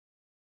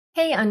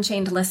Hey,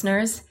 Unchained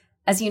listeners.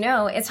 As you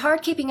know, it's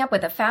hard keeping up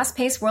with the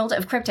fast-paced world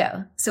of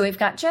crypto, so we've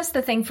got just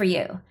the thing for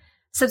you.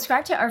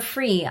 Subscribe to our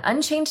free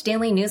Unchained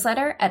daily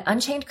newsletter at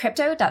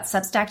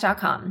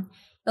unchainedcrypto.substack.com.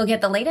 You'll get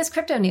the latest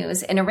crypto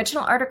news and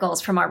original articles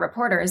from our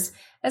reporters,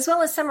 as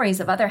well as summaries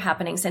of other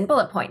happenings and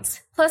bullet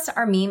points, plus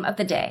our meme of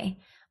the day,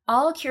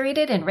 all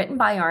curated and written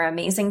by our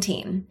amazing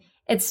team.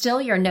 It's still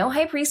your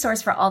no-hype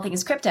resource for all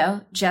things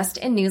crypto, just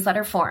in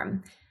newsletter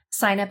form.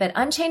 Sign up at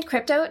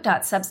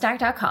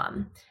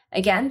unchainedcrypto.substack.com.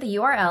 Again, the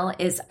URL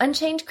is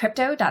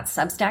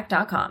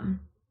unchainedcrypto.substack.com.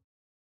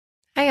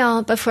 Hi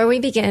all, before we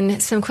begin,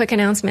 some quick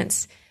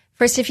announcements.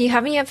 First, if you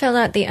haven't yet filled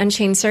out the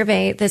Unchained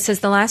survey, this is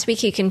the last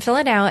week you can fill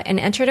it out and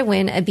enter to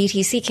win a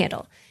BTC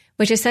candle,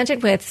 which is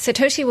scented with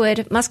Satoshi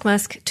Wood,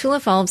 Musk,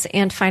 Tulip Bulbs,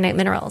 and Finite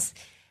Minerals.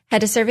 Head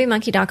to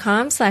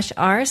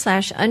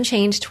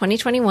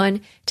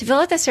surveymonkey.com/r/unchained2021 to fill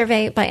out the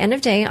survey by end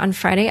of day on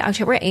Friday,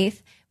 October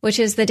 8th, which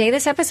is the day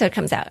this episode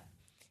comes out.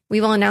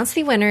 We will announce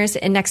the winners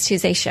in next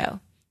Tuesday's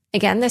show.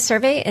 Again, the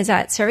survey is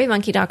at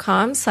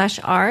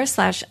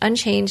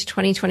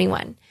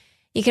surveymonkey.com/r/unchained2021.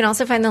 You can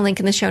also find the link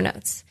in the show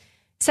notes.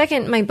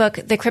 Second, my book,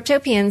 The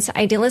Cryptopians,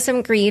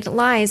 Idealism, Greed,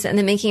 Lies, and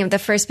the Making of the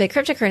First Big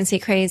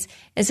Cryptocurrency Craze,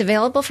 is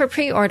available for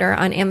pre-order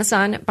on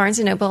Amazon, Barnes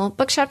 & Noble,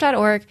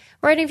 Bookshop.org,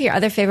 or any of your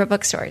other favorite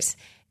bookstores.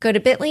 Go to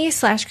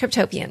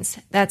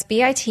bit.ly/cryptopians. That's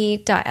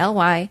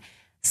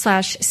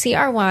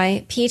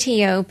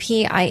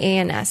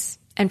bit.ly/CRYPTOPIANS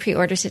and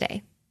pre-order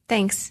today.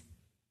 Thanks.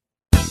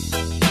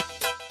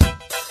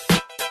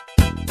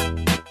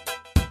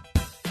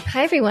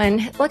 Hi,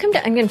 everyone. Welcome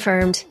to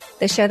Unconfirmed,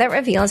 the show that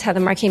reveals how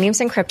the marquee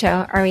names in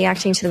crypto are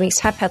reacting to the week's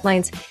top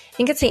headlines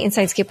and gets the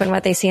inside scoop on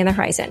what they see on the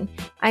horizon.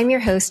 I'm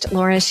your host,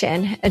 Laura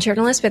Shin, a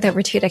journalist with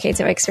over 2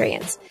 decades of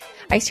experience.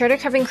 I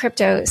started covering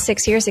crypto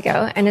 6 years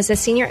ago, and as a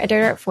senior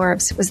editor at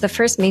Forbes, was the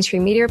first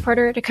mainstream media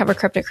reporter to cover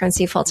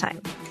cryptocurrency full-time.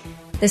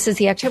 This is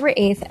the October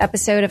 8th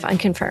episode of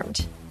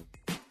Unconfirmed.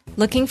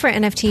 Looking for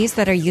NFTs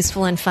that are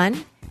useful and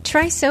fun?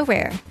 Try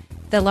SoRare,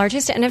 the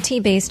largest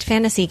NFT-based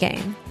fantasy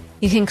game.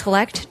 You can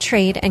collect,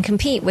 trade, and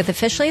compete with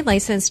officially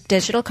licensed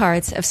digital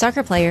cards of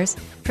soccer players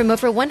from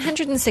over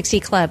 160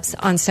 clubs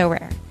on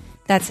SoRare.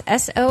 That's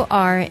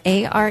SORARE.com.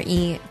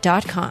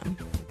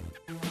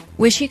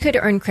 Wish you could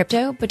earn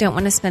crypto but don't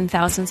want to spend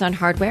thousands on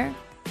hardware?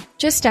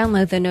 Just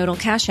download the Nodal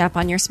Cash app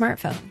on your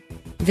smartphone.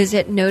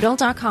 Visit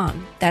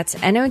Nodal.com, that's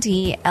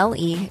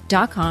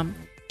NODLE.com,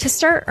 to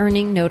start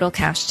earning Nodal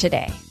Cash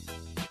today.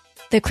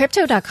 The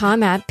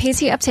Crypto.com app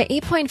pays you up to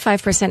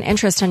 8.5%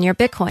 interest on your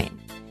Bitcoin.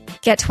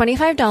 Get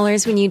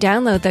 $25 when you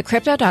download the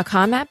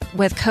Crypto.com app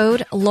with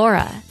code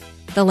LAURA.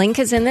 The link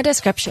is in the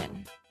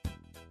description.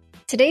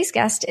 Today's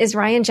guest is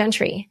Ryan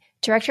Gentry,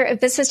 Director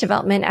of Business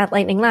Development at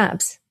Lightning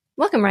Labs.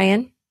 Welcome,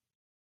 Ryan.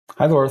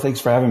 Hi, Laura.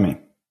 Thanks for having me.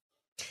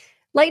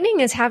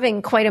 Lightning is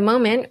having quite a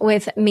moment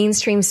with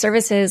mainstream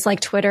services like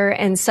Twitter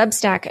and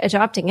Substack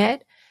adopting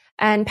it.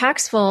 And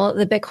Paxful,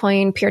 the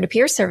Bitcoin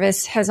peer-to-peer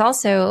service, has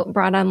also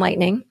brought on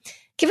Lightning.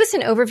 Give us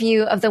an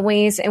overview of the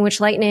ways in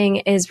which Lightning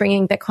is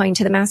bringing Bitcoin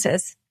to the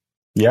masses.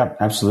 Yeah,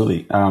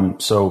 absolutely.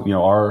 What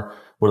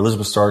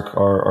Elizabeth Stark,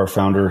 our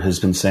founder, has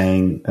been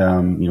saying,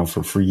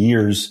 for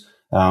years,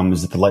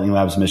 is that the Lightning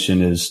Labs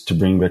mission is to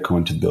bring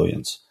Bitcoin to the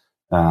billions.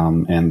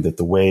 And that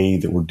the way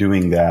that we're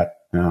doing that,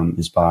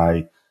 is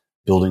by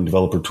building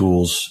developer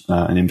tools,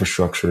 and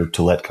infrastructure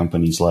to let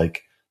companies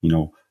like,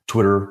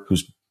 Twitter,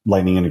 whose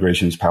Lightning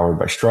integration is powered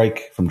by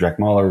Strike from Jack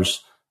Mallers,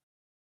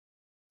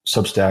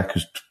 Substack,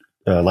 whose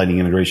Lightning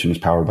integration is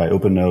powered by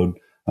OpenNode,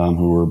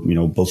 who are,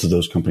 both of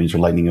those companies are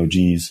Lightning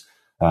OGs.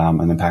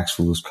 And then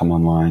Paxful has come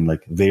online.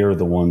 Like, they are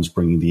the ones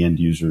bringing the end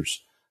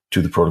users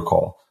to the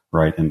protocol,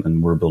 right?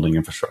 And we're building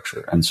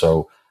infrastructure. And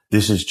so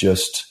this is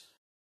just,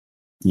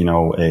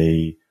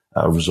 a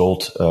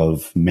result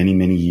of many,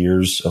 many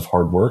years of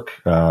hard work,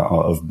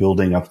 of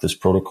building up this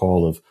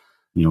protocol, of,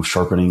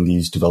 sharpening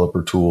these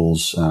developer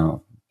tools,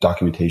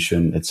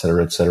 documentation, et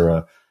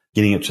cetera,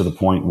 getting it to the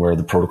point where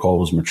the protocol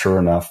was mature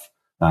enough,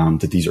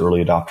 that these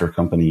early adopter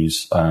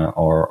companies,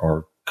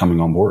 are coming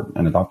on board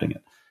and adopting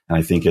it. And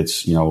I think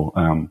it's,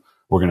 we're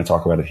going to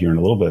talk about it here in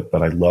a little bit,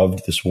 but I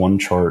loved this one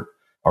chart.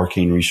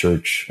 Arcane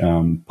Research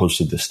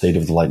posted the State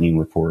of the Lightning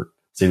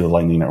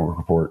Network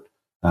report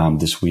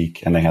this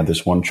week. And they had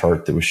this one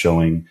chart that was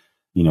showing,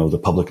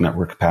 the public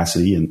network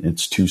capacity, and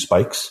it's 2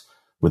 spikes,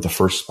 with the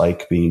first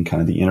spike being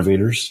kind of the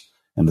innovators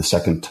and the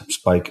second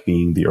spike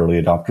being the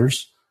early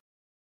adopters.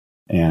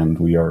 And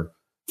we are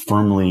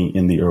firmly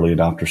in the early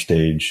adopter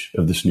stage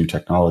of this new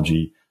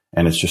technology.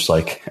 And it's just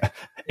like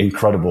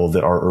incredible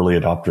that our early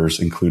adopters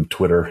include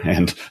Twitter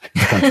and the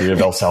country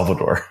of El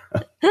Salvador.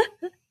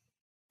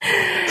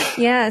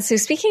 Yeah. So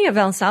speaking of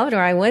El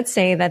Salvador, I would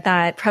say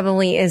that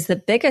probably is the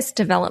biggest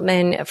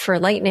development for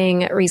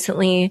Lightning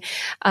recently.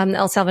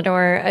 El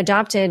Salvador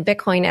adopted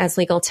Bitcoin as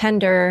legal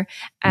tender,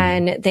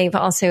 and they've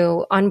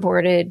also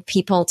onboarded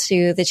people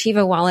to the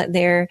Chivo wallet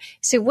there.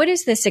 So what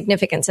is the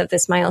significance of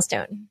this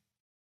milestone?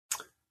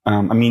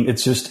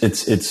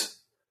 It's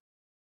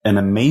an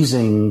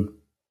amazing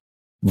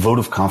vote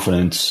of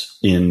confidence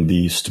in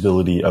the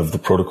stability of the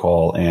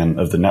protocol and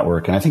of the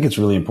network. And I think it's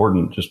really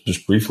important,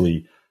 just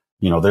briefly,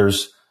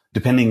 there's,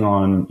 depending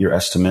on your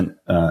estimate,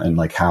 and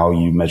like how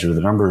you measure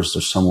the numbers,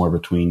 there's somewhere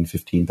between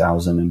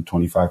 15,000 and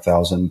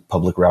 25,000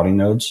 public routing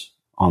nodes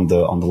on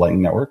the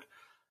Lightning Network.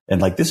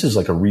 And like, this is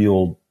like a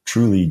real,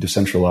 truly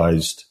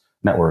decentralized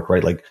network,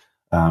 right? Like,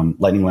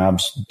 Lightning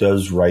Labs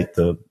does write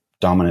the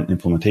dominant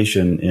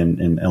implementation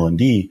in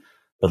LND,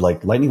 but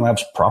like Lightning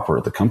Labs proper,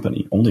 the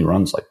company only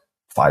runs like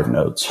 5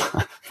 nodes,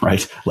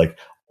 right? Like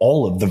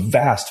all of the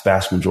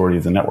vast majority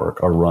of the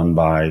network are run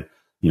by,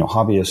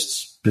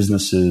 hobbyists,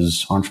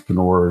 businesses,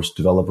 entrepreneurs,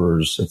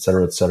 developers, et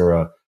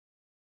cetera,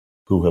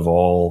 who have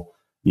all,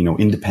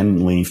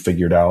 independently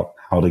figured out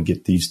how to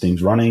get these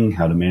things running,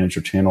 how to manage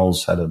their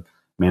channels, how to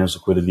manage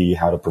liquidity,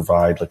 how to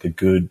provide like a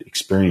good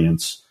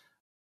experience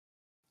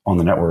on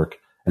the network.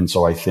 And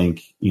so I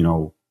think,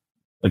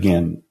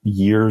 again,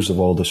 years of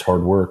all this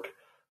hard work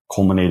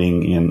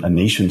culminating in a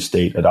nation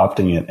state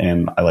adopting it.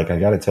 And I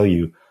got to tell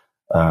you,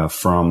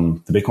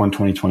 from the Bitcoin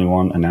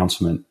 2021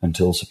 announcement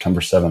until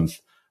September 7th,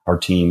 our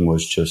team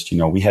was just,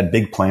 we had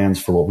big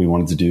plans for what we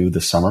wanted to do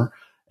this summer.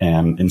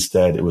 And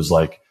instead it was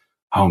like,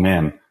 oh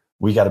man,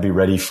 we got to be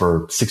ready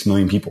for 6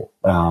 million people,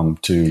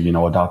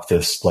 to, adopt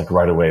this like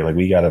right away. Like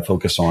we got to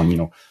focus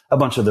on, a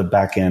bunch of the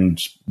back end,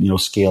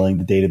 scaling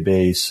the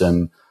database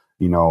and,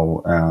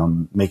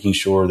 making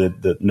sure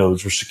that the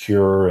nodes were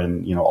secure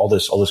and, all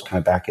this kind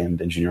of back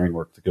end engineering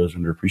work that goes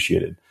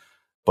underappreciated.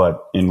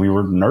 And we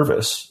were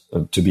nervous,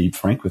 to be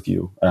frank with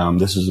you.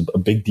 This is a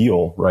big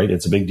deal, right?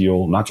 It's a big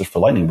deal, not just for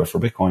Lightning, but for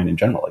Bitcoin in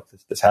general. Like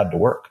this had to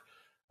work.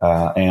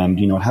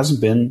 It hasn't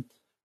been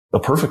a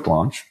perfect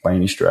launch by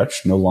any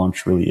stretch. No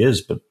launch really is,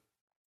 but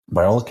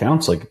by all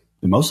accounts, like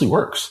it mostly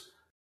works.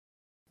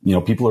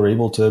 People are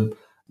able to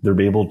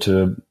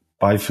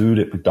buy food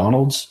at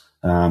McDonald's.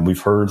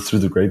 We've heard through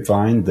the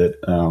grapevine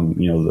that,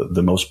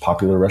 the most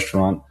popular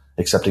restaurant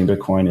accepting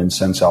Bitcoin in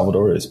San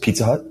Salvador is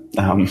Pizza Hut,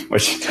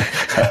 which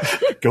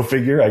go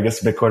figure. I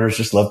guess Bitcoiners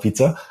just love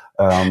pizza.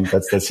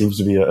 That seems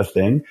to be a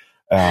thing.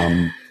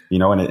 And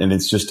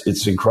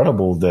it's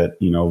incredible that,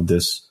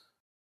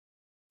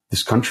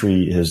 this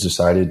country has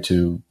decided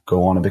to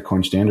go on a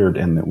Bitcoin standard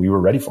and that we were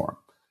ready for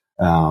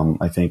them.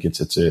 I think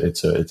it's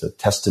a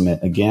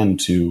testament again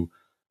to,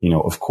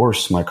 of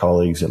course, my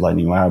colleagues at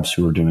Lightning Labs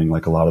who are doing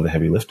like a lot of the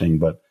heavy lifting,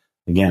 but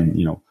again,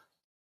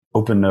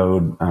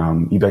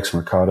 OpenNode, Ibex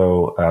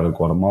Mercado out of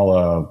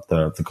Guatemala,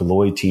 the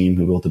Galoy team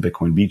who built the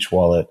Bitcoin Beach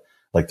wallet.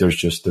 Like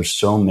there's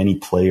so many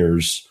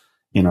players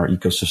in our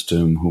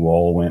ecosystem who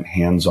all went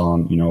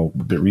hands-on,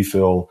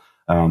 Bitrefill,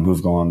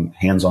 who've gone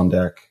hands-on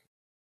deck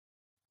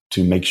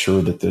to make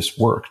sure that this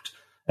worked.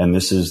 And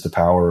this is the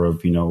power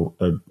of,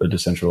 a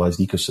decentralized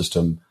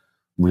ecosystem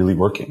really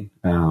working.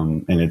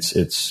 And it's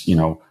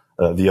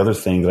the other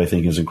thing that I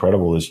think is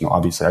incredible is,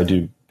 obviously I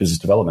do business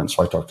development.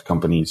 So I talk to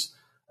companies,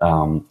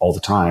 all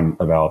the time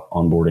about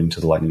onboarding to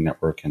the Lightning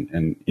Network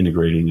and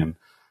integrating and,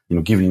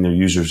 giving their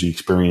users the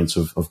experience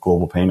of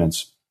global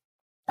payments.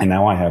 And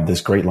now I have this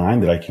great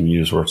line that I can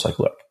use where it's like,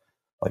 look,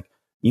 like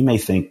you may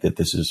think that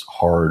this is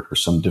hard or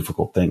some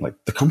difficult thing. Like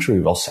the country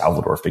of El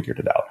Salvador figured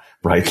it out,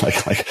 right?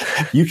 Like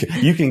you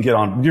can get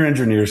on, your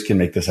engineers can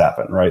make this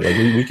happen, right? Like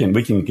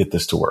we can get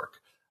this to work.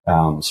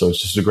 So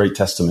it's just a great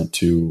testament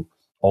to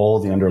all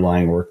the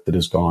underlying work that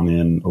has gone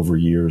in over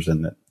years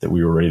and that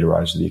we were ready to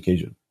rise to the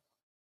occasion.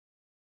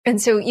 And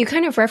so you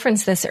kind of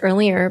referenced this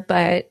earlier,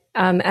 but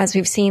as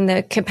we've seen,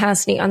 the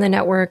capacity on the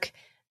network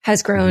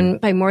has grown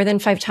by more than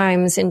 5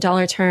 times in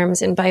dollar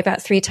terms and by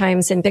about 3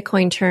 times in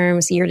Bitcoin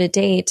terms year to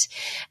date.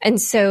 And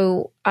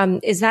so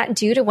is that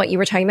due to what you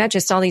were talking about,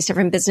 just all these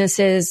different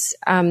businesses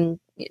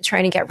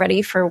trying to get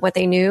ready for what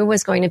they knew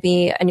was going to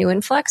be a new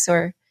influx,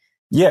 or?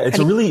 Yeah, it's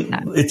a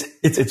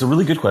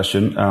really good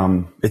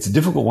question. It's a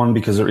difficult one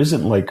because there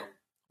isn't like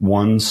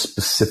one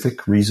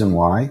specific reason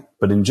why,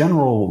 but in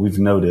general, what we've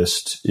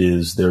noticed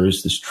is there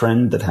is this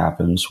trend that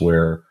happens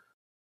where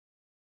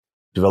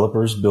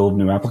developers build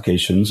new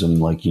applications, and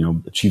like,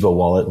 Chivo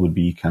Wallet would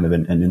be kind of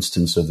an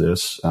instance of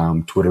this.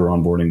 Twitter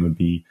onboarding would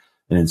be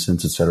an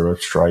instance, et cetera.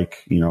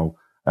 Strike,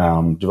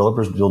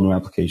 developers build new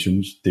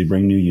applications. They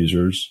bring new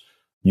users.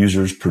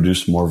 Users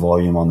produce more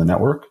volume on the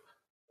network.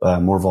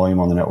 More volume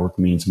on the network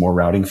means more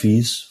routing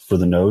fees for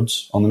the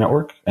nodes on the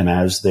network. And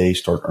as they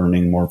start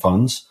earning more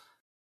funds,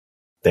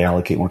 they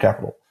allocate more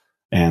capital.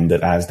 And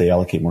that as they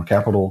allocate more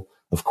capital,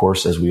 of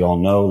course, as we all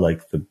know,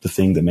 like the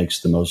thing that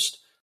makes the most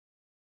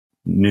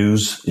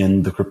news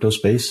in the crypto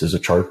space is a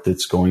chart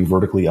that's going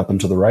vertically up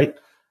and to the right.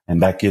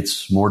 And that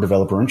gets more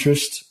developer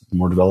interest.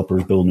 More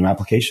developers build new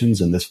applications,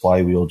 and this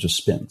flywheel just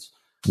spins.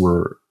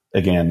 We're,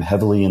 again,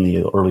 heavily in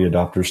the early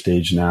adopter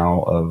stage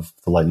now of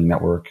the Lightning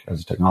Network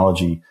as a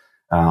technology.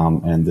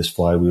 And this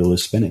flywheel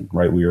is spinning,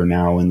 right? We are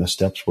now in the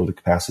steps where the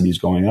capacity is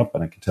going up.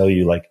 And I can tell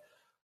you, like,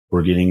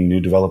 we're getting new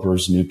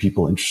developers, new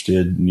people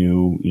interested,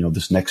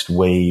 this next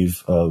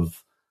wave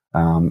of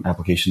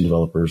application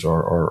developers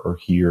are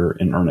here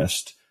in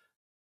earnest.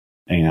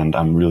 And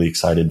I'm really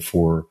excited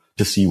to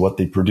see what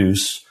they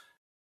produce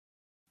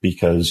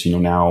because,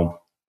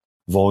 now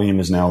volume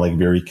is now like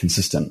very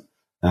consistent.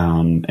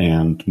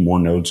 And more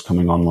nodes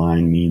coming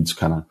online means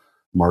kind of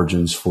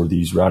margins for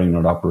these routing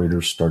node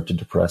operators start to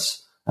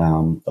depress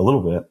a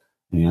little bit.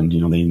 And,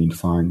 they need to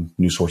find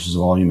new sources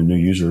of volume and new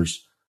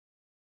users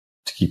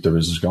to keep their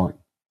business going.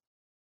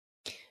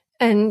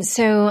 And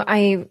so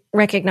I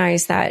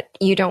recognize that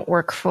you don't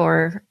work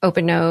for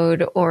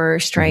OpenNode or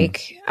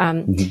Strike,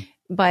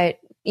 but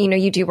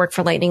you do work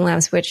for Lightning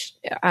Labs, which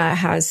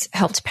has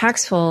helped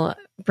Paxful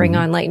bring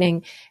on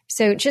Lightning.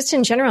 So just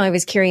in general, I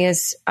was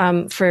curious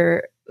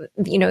for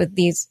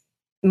these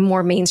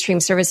more mainstream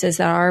services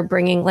that are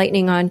bringing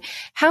Lightning on,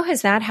 how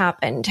has that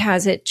happened?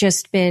 Has it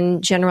just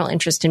been general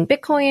interest in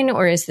Bitcoin,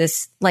 or is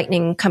this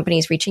Lightning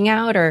companies reaching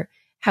out, or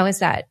how is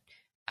that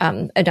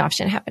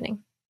adoption happening?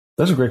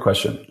 That's a great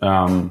question.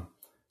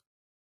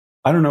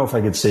 I don't know if I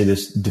could say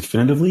this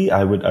definitively.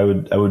 I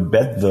would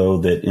bet though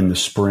that in the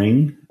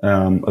spring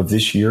of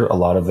this year, a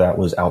lot of that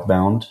was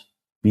outbound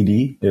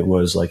BD. It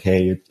was like,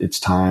 hey,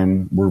 it's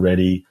time. We're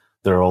ready.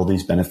 There are all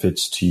these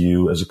benefits to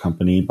you as a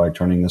company by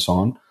turning this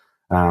on.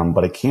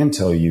 But I can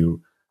tell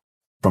you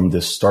from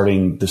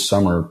starting this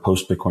summer,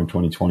 post Bitcoin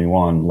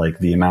 2021, like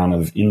the amount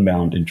of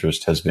inbound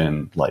interest has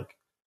been like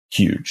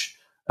huge.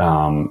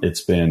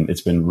 It's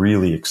been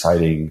really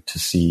exciting to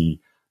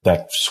see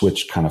that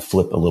switch kind of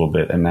flip a little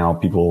bit. And now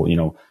people,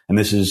 and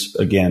this is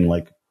again,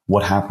 like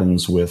what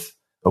happens with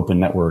open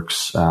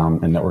networks,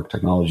 and network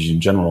technologies in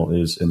general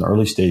is in the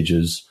early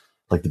stages,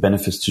 like the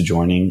benefits to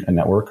joining a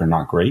network are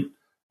not great.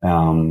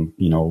 They're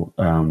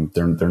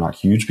not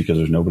huge because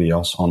there's nobody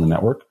else on the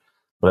network.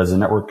 But as the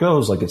network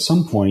goes, like at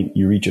some point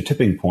you reach a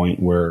tipping point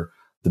where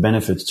the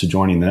benefits to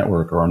joining the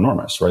network are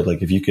enormous, right?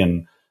 Like if you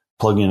can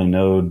plug in a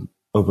node,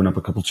 open up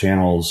a couple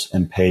channels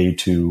and pay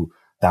to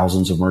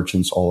thousands of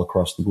merchants all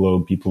across the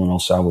globe, people in El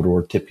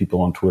Salvador, tip people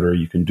on Twitter.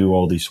 You can do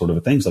all these sort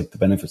of things. Like the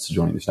benefits to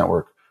joining this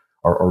network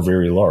are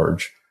very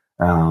large.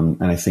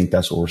 And I think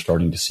that's what we're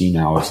starting to see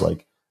now is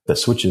like that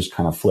switch is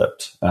kind of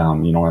flipped.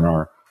 In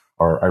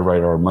I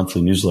write our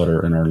monthly newsletter,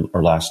 and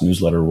our last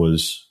newsletter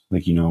was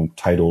like,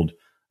 titled,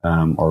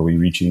 are we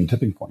reaching the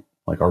tipping point?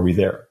 Like, are we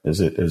there?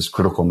 Has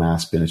critical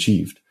mass been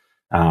achieved?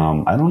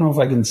 I don't know if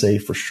I can say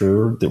for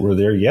sure that we're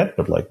there yet,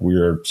 but like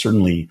we're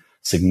certainly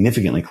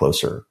significantly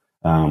closer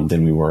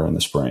than we were in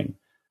the spring.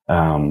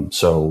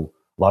 So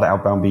a lot of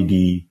outbound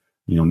BD,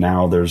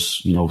 now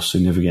there's,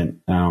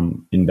 significant,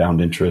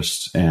 inbound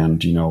interest.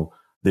 And,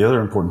 the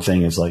other important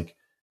thing is like,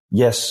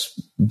 yes,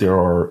 there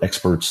are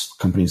experts,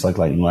 companies like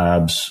Lightning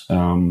Labs,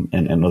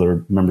 and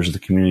other members of the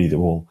community that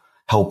will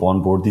help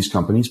onboard these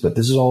companies, but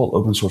this is all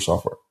open source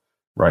software,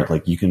 right?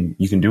 Like you can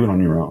do it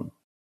on your own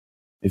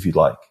if you'd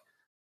like.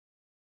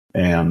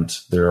 And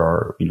there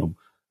are,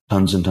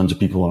 tons and tons of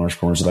people on our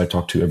forums that I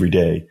talk to every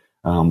day,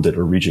 that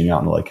are reaching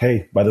out and like,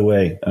 hey, by the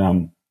way,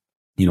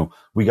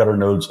 we got our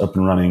nodes up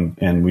and running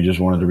and we just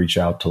wanted to reach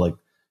out to like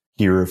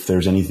hear if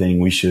there's anything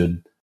we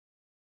should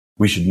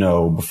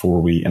know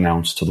before we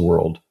announce to the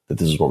world that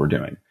this is what we're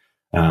doing.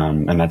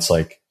 And that's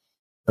like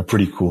a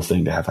pretty cool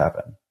thing to have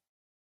happen.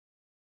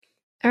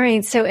 All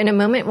right. So in a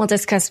moment, we'll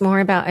discuss more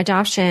about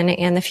adoption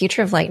and the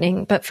future of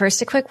Lightning. But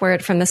first, a quick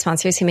word from the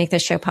sponsors who make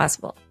this show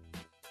possible.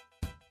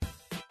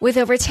 With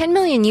over 10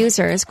 million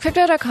users,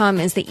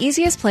 Crypto.com is the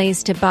easiest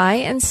place to buy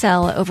and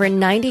sell over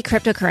 90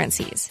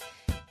 cryptocurrencies.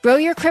 Grow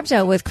your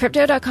crypto with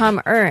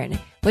Crypto.com Earn,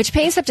 which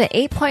pays up to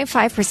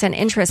 8.5%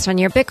 interest on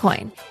your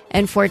Bitcoin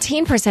and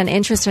 14%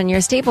 interest on your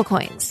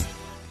stablecoins.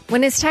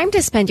 When it's time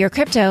to spend your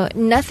crypto,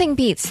 nothing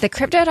beats the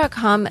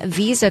Crypto.com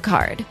Visa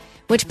card,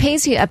 which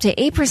pays you up to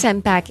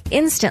 8% back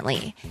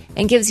instantly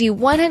and gives you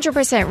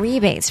 100%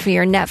 rebates for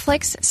your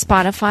Netflix,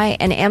 Spotify,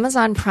 and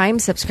Amazon Prime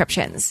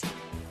subscriptions.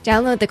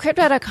 Download the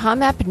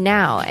Crypto.com app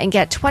now and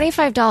get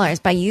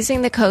 $25 by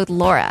using the code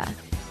LAURA.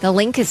 The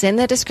link is in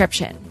the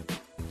description.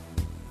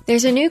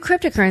 There's a new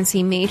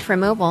cryptocurrency made for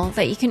mobile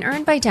that you can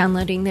earn by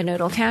downloading the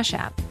Nodal Cash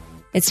app.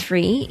 It's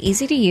free,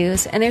 easy to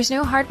use, and there's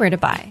no hardware to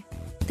buy.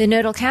 The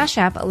Nodal Cash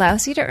app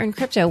allows you to earn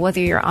crypto whether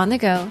you're on the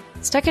go,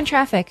 stuck in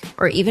traffic,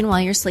 or even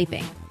while you're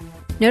sleeping.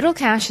 Nodal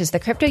Cash is the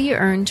crypto you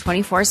earn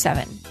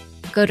 24/7.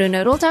 Go to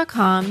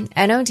nodal.com,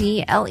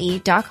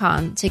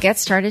 NODLE.com to get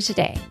started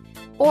today.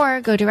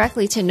 Or go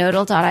directly to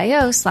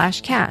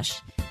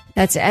nodal.io/cash.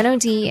 That's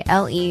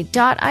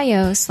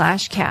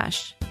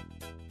NODLE.io/cash.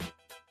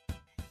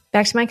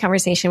 Back to my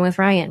conversation with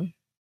Ryan.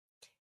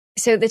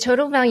 So the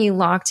total value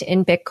locked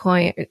in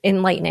Bitcoin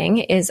in Lightning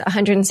is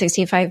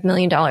 $165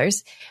 million.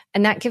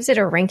 And that gives it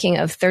a ranking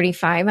of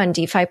 35 on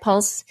DeFi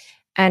Pulse.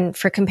 And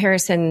for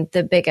comparison,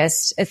 the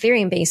biggest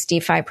Ethereum-based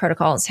DeFi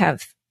protocols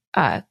have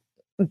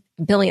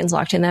billions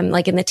locked in them,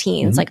 like in the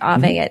teens, like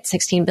Aave at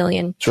 16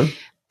 billion. Sure.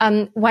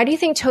 Why do you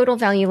think total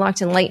value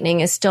locked in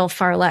Lightning is still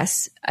far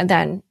less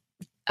than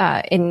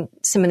in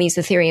some of these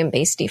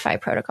Ethereum-based DeFi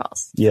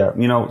protocols? Yeah,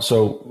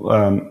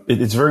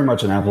 it's very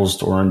much an apples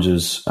to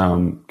oranges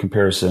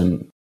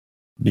comparison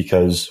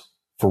because,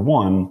 for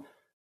one,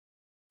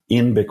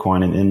 in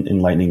Bitcoin and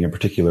in Lightning in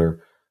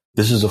particular,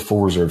 this is a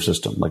full reserve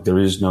system. Like there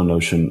is no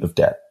notion of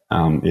debt.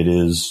 It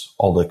is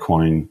all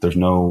Bitcoin. There's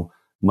no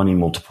money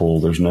multiple.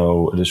 There's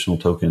no additional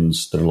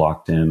tokens that are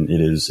locked in. It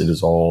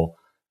is all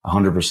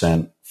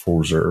 100% full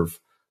reserve.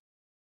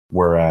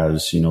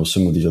 Whereas,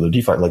 some of these other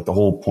DeFi, like the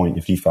whole point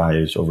of DeFi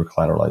is over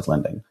collateralized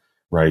lending,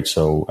 right?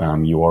 So,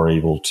 you are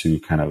able to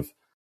kind of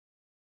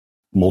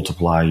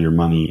multiply your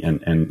money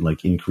and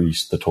like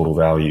increase the total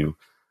value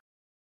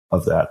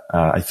of that.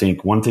 I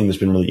think one thing that's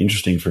been really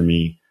interesting for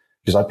me,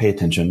 because I pay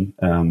attention,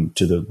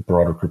 to the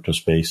broader crypto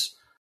space,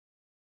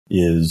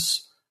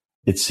 is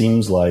it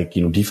seems like,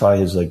 DeFi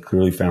has like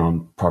clearly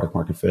found product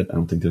market fit. I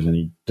don't think there's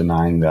any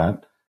denying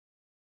that.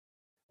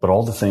 But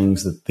all the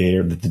things that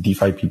the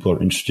DeFi people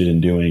are interested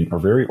in doing are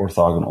very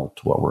orthogonal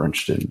to what we're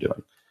interested in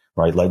doing,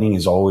 right? Lightning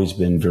has always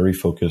been very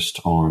focused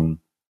on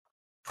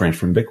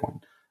transferring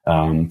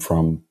Bitcoin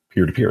from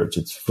peer to peer.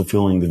 It's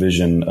fulfilling the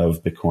vision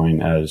of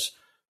Bitcoin as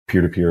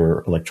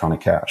peer-to-peer electronic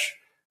cash.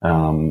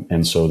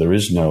 And so there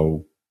is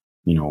no,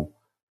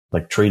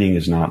 like trading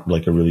is not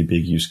like a really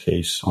big use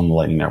case on the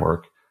Lightning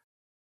Network.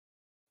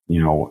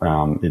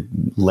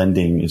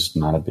 Lending is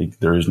not a big,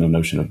 there is no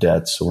notion of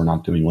debt. So we're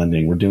not doing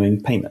lending. We're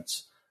doing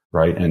payments,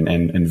 right?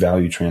 And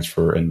value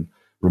transfer and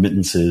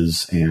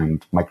remittances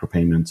and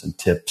micropayments and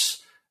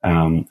tips,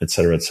 et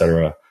cetera, et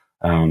cetera.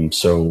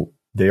 So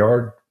they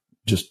are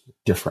just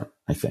different,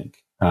 I think.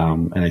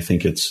 And I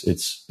think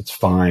it's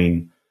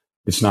fine.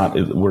 It's not,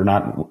 we're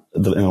not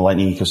in the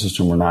Lightning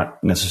ecosystem. We're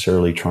not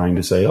necessarily trying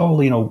to say,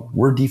 oh,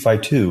 we're DeFi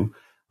too,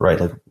 right?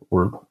 Like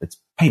it's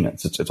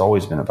payments. It's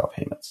always been about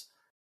payments.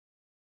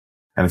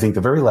 And I think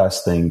the very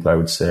last thing that I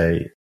would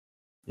say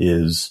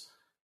is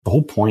the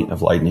whole point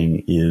of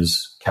Lightning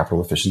is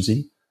capital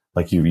efficiency.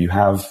 Like you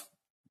have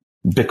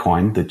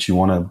Bitcoin that you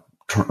want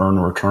to earn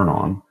a return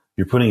on.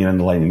 You're putting it in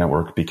the Lightning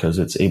Network because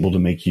it's able to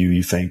make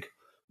you think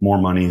more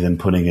money than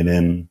putting it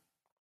in,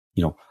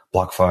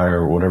 BlockFi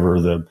or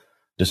whatever the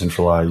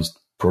decentralized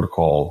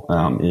protocol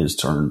is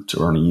to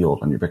earn a yield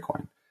on your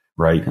Bitcoin,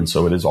 right? And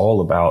so it is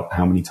all about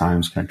how many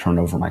times can I turn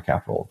over my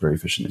capital very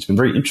efficiently. It's been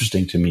very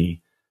interesting to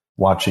me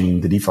watching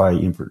the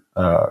DeFi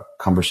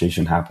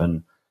conversation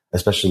happen,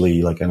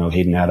 especially like I know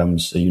Hayden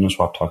Adams at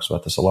Uniswap talks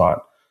about this a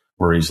lot,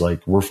 where he's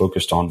like, we're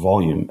focused on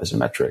volume as a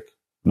metric,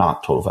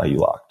 not total value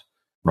locked,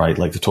 right?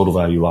 Like the total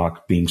value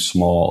locked being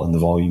small and the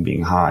volume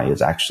being high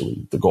is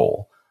actually the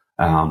goal.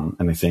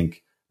 And I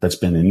think that's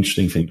been an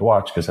interesting thing to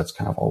watch because that's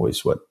kind of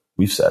always what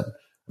we've said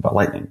about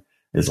Lightning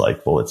is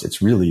like, well,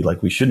 it's really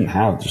like we shouldn't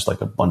have just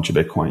like a bunch of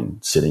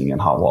Bitcoin sitting in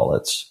hot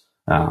wallets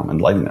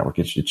and Lightning Network.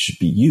 It should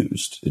be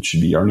used. It should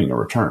be earning a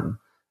return.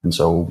 And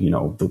so,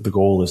 the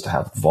goal is to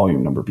have the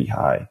volume number be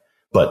high.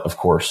 But of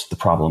course, the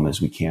problem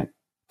is we can't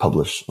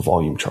publish a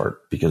volume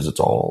chart because it's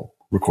all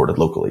recorded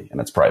locally and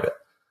it's private.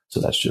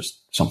 So that's just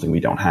something we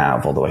don't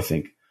have. Although I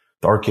think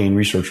the Arcane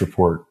Research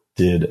Report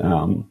did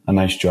a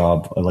nice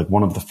job, like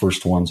one of the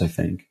first ones, I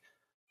think,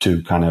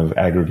 to kind of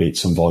aggregate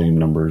some volume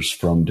numbers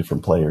from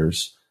different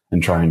players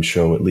and try and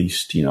show at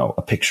least,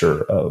 a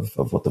picture of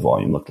what the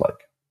volume looked like.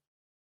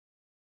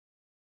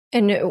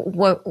 And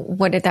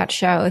what did that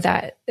show?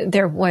 That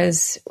there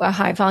was a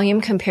high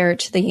volume compared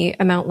to the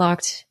amount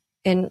locked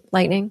in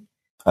Lightning?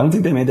 I don't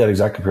think they made that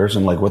exact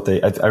comparison. Like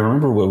I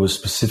remember what was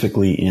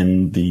specifically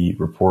in the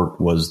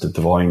report was that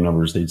the volume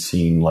numbers they'd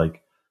seen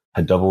like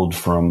had doubled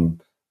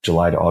from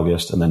July to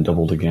August and then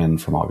doubled again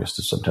from August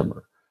to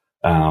September.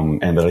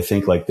 And that I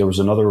think like there was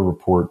another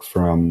report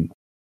from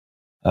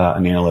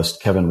an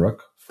analyst, Kevin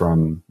Rook,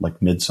 from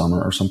like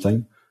Midsummer or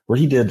something, where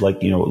he did like,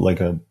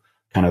 like a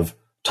kind of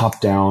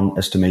top down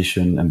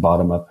estimation and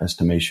bottom up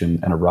estimation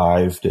and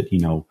arrived at,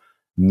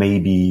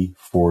 maybe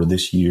for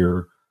this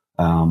year,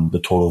 the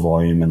total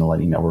volume in the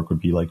Lightning Network would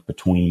be like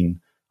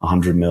between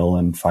 $100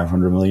 million and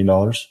 $500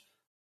 million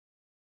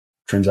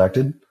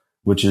transacted,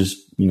 which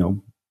is,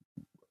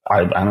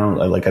 I don't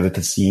know, like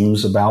it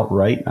seems about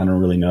right. I don't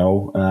really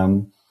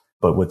know.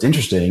 But what's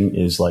interesting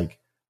is like,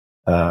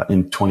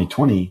 in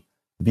 2020,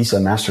 Visa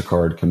and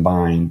MasterCard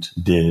combined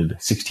did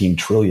 $16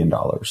 trillion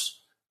worth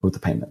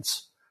of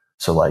payments.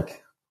 So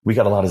like we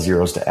got a lot of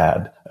zeros to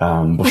add,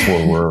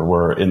 before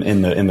we're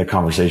in the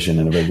conversation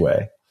in a big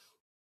way.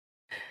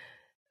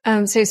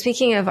 So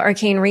speaking of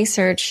Arcane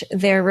Research,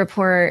 their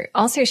report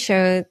also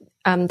showed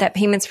that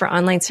payments for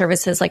online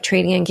services like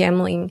trading and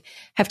gambling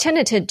have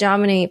tended to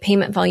dominate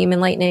payment volume in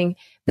Lightning,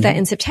 but that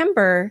in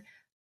September,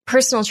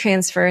 personal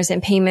transfers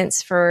and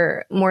payments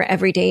for more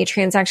everyday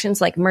transactions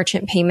like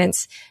merchant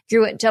payments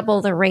grew at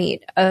double the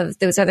rate of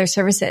those other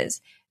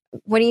services.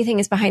 What do you think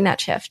is behind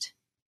that shift?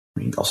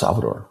 El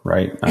Salvador,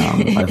 right?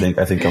 I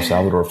think El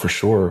Salvador for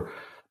sure.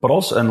 But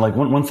also, and like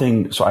one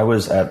thing, so I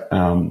was at,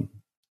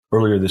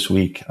 earlier this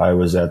week, I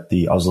was at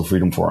the Oslo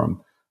Freedom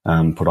Forum,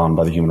 put on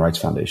by the Human Rights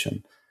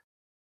Foundation.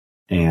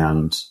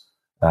 And,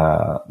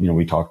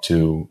 we talked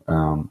to,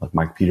 like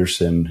Mike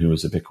Peterson, who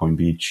was at Bitcoin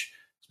Beach,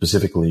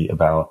 specifically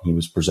about, he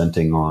was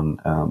presenting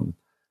on,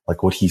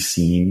 like what he's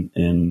seen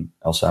in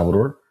El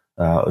Salvador,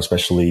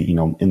 especially,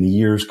 in the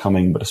years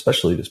coming, but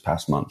especially this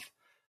past month.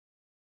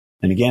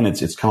 And again,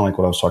 it's kind of like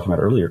what I was talking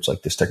about earlier. It's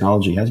like this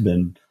technology has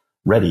been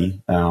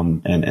ready,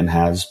 and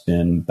has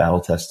been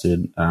battle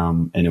tested.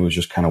 And it was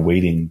just kind of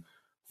waiting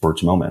for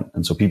its moment.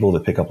 And so people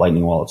that pick up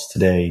Lightning wallets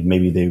today,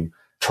 maybe they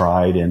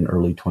tried in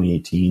early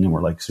 2018 and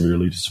were like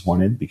severely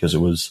disappointed because it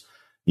was,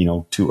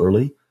 too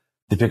early.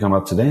 They pick them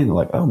up today and they're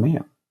like, oh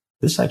man,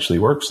 this actually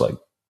works like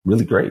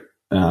really great.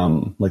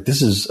 Like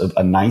this is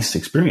a nice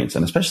experience.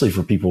 And especially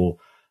for people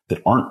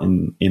that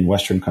aren't in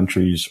Western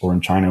countries or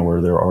in China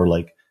where there are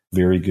like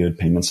very good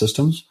payment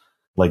systems,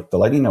 like the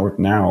Lightning Network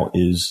now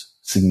is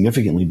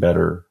significantly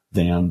better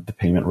than the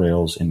payment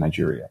rails in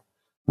Nigeria,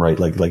 right?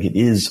 Like it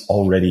is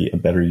already a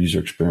better user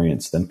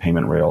experience than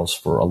payment rails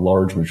for a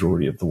large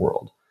majority of the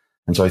world.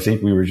 And so I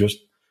think we were just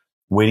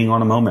waiting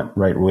on a moment,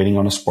 right? Waiting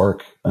on a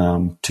spark,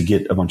 to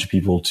get a bunch of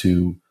people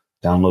to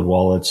download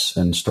wallets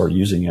and start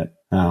using it.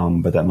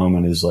 But that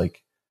moment is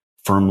like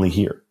firmly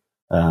here.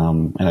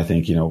 And I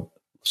think,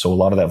 so a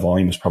lot of that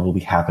volume is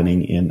probably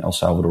happening in El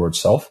Salvador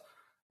itself.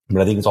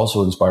 But I think it's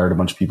also inspired a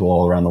bunch of people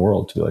all around the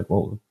world to be like,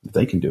 well, if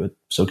they can do it,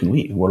 so can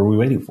we. What are we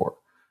waiting for?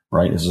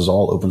 Right? This is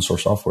all open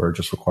source software. It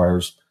just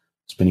requires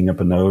spinning up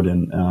a node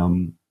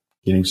and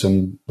getting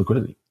some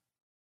liquidity.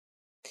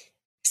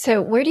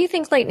 So where do you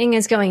think Lightning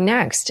is going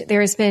next?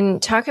 There has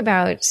been talk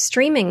about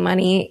streaming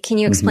money. Can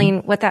you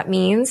explain what that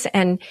means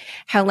and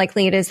how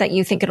likely it is that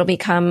you think it'll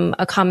become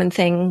a common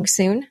thing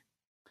soon?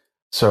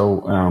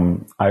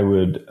 So I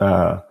would,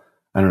 I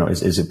don't know,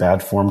 is it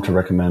bad form to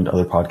recommend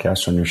other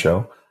podcasts on your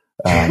show?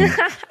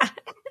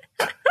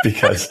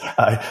 Because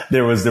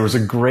there was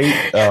a great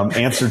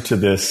answer to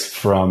this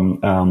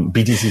from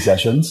BTC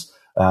Sessions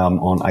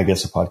on, I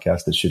guess, a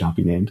podcast that should not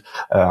be named.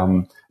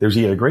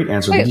 He had a great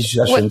answer. Wait,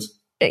 BTC Sessions.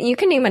 You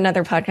can name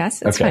another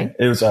podcast. It's fine.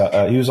 It was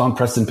he was on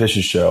Preston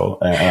Pish's show,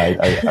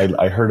 and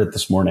I heard it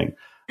this morning.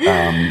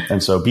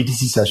 And so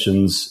BTC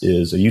Sessions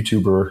is a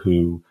YouTuber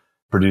who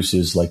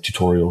produces like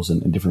tutorials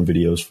and different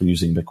videos for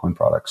using Bitcoin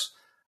products.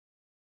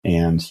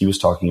 And he was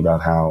talking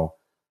about how,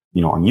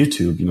 on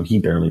YouTube, he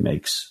barely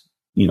makes,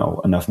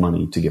 enough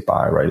money to get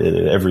by, right?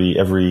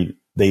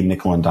 They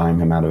nickel and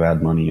dime him out of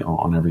ad money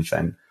on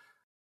everything.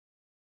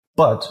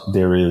 But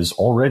there is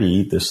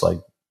already this like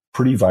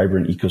pretty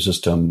vibrant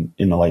ecosystem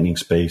in the Lightning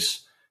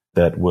space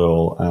that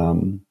will,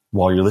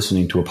 while you're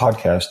listening to a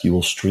podcast, you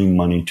will stream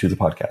money to the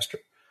podcaster.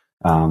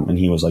 And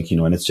he was like,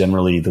 and it's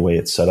generally the way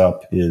it's set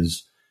up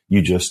is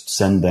you just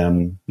send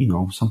them,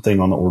 something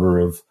on the order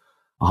of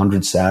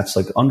 100 sats,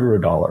 like under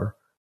 $1,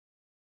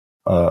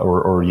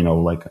 or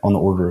like on the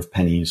order of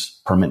pennies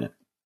per minute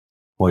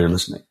while you're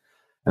listening.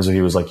 And so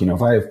he was like,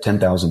 if I have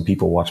 10,000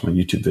 people watch my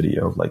YouTube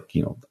video, like,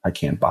 I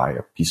can't buy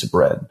a piece of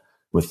bread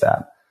with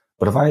that.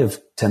 But if I have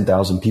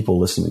 10,000 people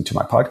listening to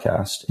my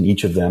podcast and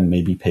each of them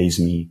maybe pays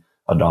me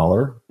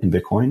 $1 in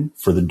Bitcoin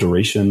for the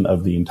duration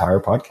of the entire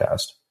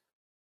podcast,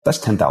 that's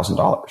 $10,000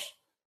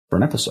 for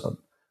an episode,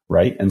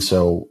 right? And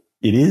so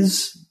it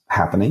is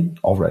happening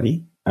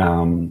already.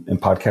 And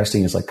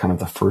podcasting is like kind of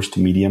the first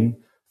medium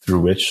through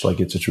which like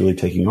it's really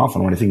taking off.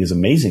 And what I think is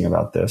amazing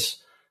about this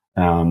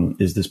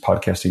is this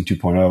podcasting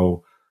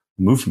 2.0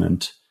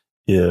 movement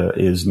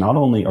is not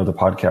only are the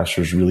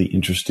podcasters really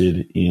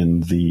interested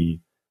in the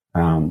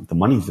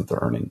money that they're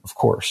earning, of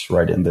course,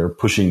 right? And they're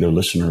pushing their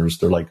listeners.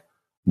 They're like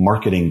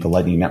marketing the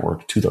Lightning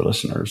Network to their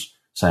listeners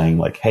saying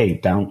like, hey,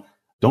 don't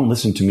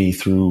listen to me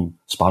through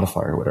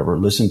Spotify or whatever.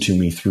 Listen to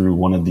me through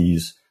one of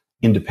these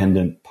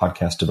independent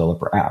podcast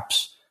developer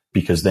apps,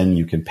 because then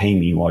you can pay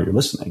me while you're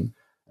listening.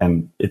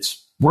 And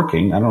it's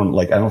working. I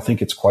don't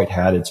think it's quite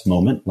had its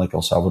moment like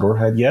El Salvador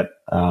had yet.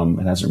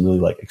 It hasn't really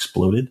like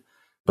exploded,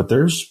 but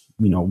there's,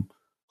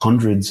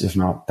 hundreds, if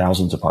not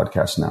thousands of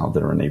podcasts now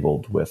that are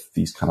enabled with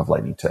these kind of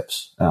Lightning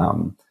tips.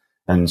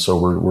 And so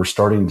we're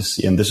starting to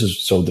see, and this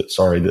is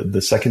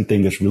the second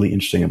thing that's really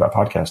interesting about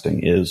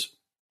podcasting is,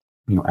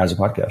 as a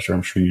podcaster,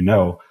 I'm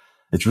sure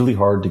it's really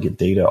hard to get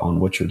data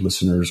on what your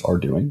listeners are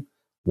doing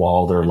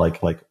while they're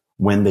like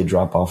when they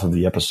drop off of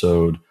the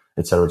episode,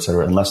 et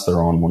cetera, unless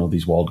they're on one of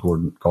these walled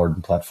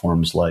garden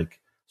platforms like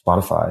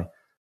Spotify.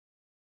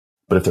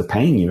 But if they're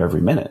paying you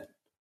every minute,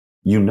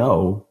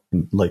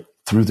 like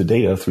through the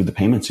data, through the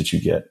payments that you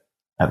get,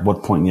 at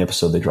what point in the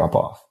episode they drop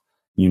off.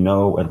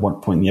 At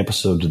what point in the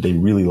episode did they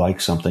really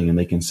like something and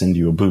they can send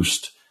you a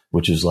boost,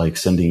 which is like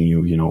sending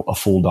you, a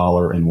full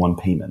 $1 in one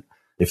payment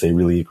if they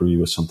really agree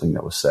with something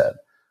that was said,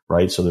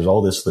 right? So there's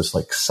all this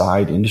like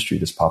side industry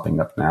that's popping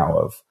up now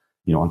of,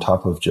 on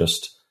top of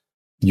just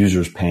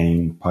users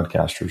paying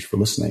podcasters for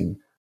listening.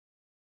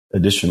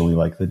 Additionally,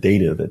 like the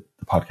data that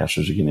the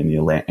podcasters are getting, the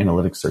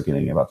analytics they're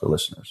getting about their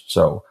listeners.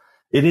 So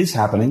it is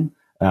happening.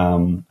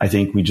 I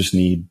think we just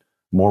need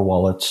more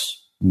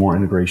wallets, more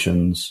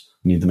integrations.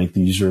 We need to make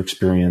the user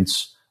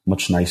experience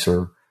much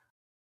nicer.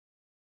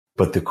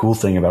 But the cool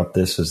thing about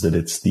this is that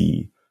it's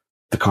the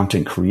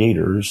content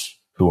creators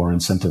who are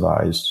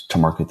incentivized to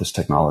market this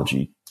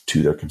technology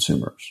to their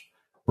consumers,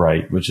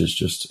 right? Which is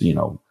just,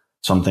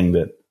 something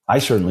that I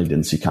certainly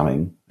didn't see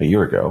coming a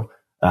year ago,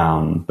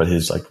 but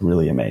is like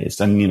really amazed.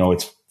 And,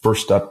 it's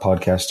first step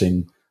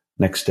podcasting,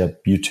 next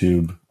step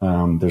YouTube.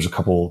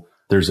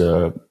 There's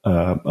a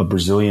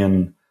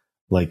Brazilian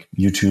like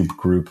YouTube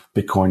group,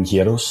 Bitcoin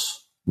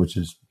Heroes, which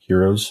is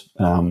heroes,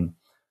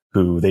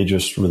 who they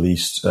just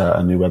released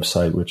a new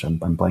website, which I'm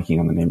blanking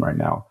on the name right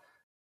now.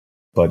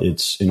 But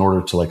it's in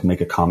order to like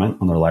make a comment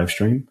on their live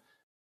stream,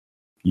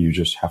 you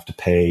just have to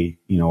pay,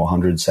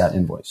 100 sat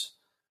invoice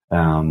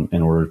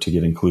in order to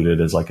get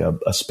included as like a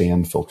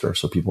spam filter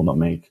so people don't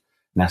make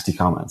nasty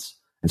comments.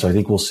 And so I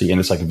think we'll see, and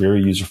it's like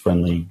very user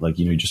friendly, like,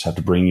 you just have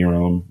to bring your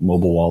own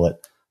mobile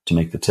wallet to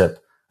make the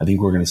tip. I think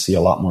we're going to see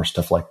a lot more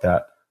stuff like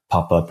that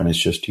pop up. And it's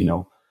just,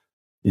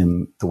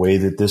 in the way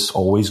that this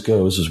always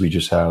goes is we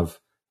just have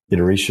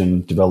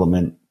iteration,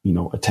 development,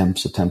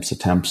 attempts,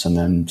 and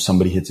then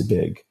somebody hits it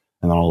big.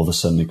 And then all of a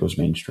sudden it goes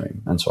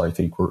mainstream. And so I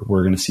think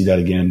we're going to see that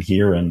again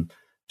here and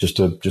just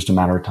a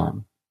matter of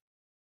time.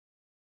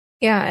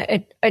 Yeah.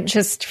 It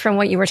just from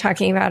what you were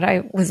talking about,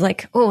 I was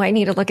like, oh, I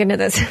need to look into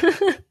this.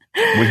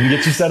 We can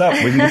get you set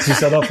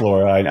up.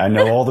 Laura. I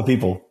know all the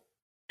people.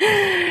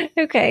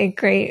 Okay,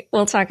 great.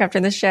 We'll talk after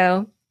the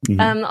show.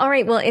 Mm-hmm. All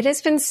right. Well, it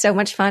has been so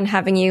much fun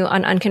having you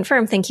on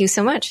Unconfirmed. Thank you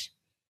so much.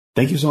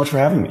 Thank you so much for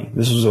having me.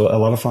 This was a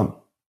lot of fun.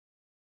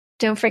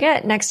 Don't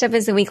forget, next up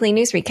is the weekly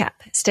news recap.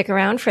 Stick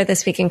around for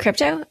This Week in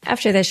Crypto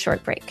after this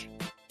short break.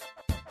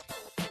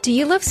 Do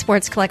you love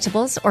sports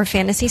collectibles or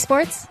fantasy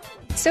sports?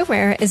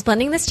 SoRare is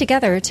blending this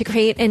together to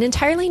create an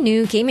entirely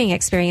new gaming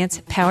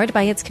experience powered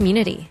by its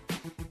community.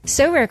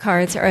 SoRare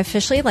cards are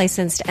officially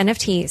licensed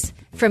NFTs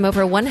from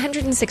over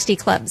 160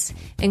 clubs,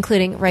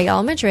 including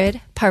Real Madrid,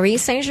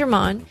 Paris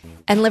Saint-Germain,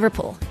 and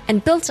Liverpool,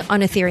 and built on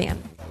Ethereum.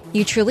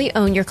 You truly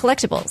own your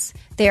collectibles.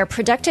 They are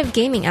productive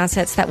gaming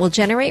assets that will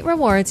generate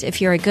rewards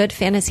if you're a good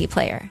fantasy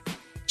player.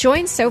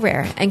 Join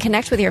SoRare and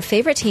connect with your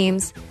favorite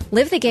teams,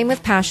 live the game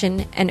with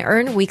passion, and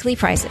earn weekly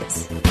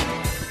prizes.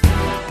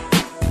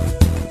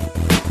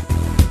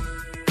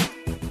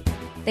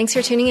 Thanks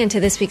for tuning in to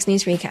this week's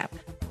news recap.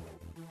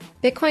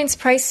 Bitcoin's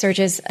price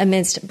surges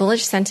amidst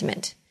bullish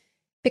sentiment.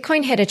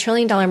 Bitcoin hit $1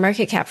 trillion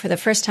market cap for the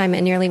first time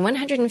in nearly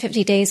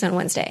 150 days on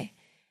Wednesday.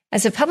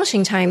 As of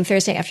publishing time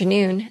Thursday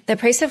afternoon, the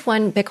price of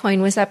one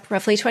Bitcoin was up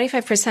roughly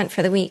 25%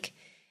 for the week,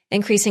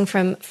 increasing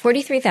from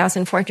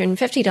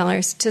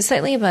 $43,450 to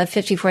slightly above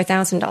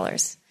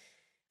 $54,000.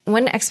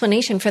 One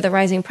explanation for the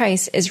rising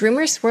price is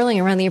rumors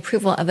swirling around the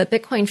approval of a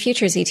Bitcoin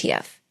futures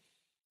ETF.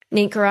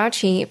 Nate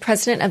Garachi,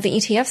 president of the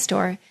ETF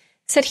store,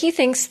 said he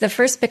thinks the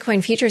first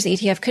Bitcoin futures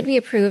ETF could be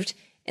approved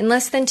in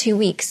less than 2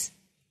 weeks.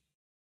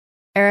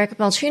 Eric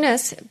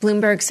Balchunas,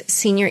 Bloomberg's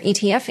senior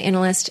ETF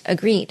analyst,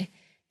 agreed,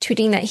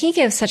 tweeting that he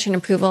gives such an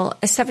approval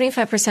a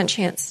 75%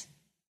 chance.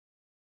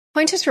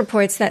 Coindesk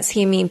reports that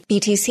CME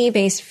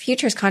BTC-based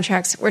futures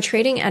contracts were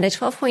trading at a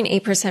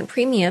 12.8%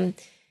 premium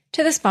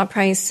to the spot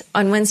price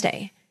on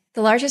Wednesday,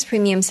 the largest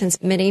premium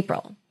since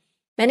mid-April.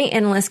 Many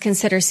analysts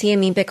consider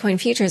CME Bitcoin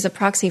futures a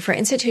proxy for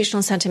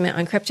institutional sentiment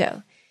on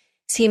crypto.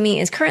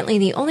 CME is currently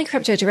the only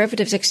crypto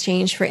derivatives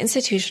exchange for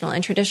institutional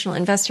and traditional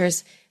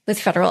investors with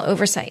federal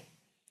oversight.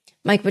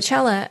 Mike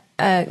Bocella,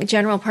 a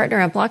general partner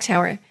at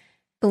BlockTower,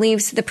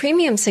 believes the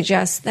premium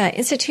suggests that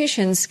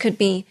institutions could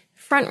be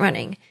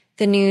front-running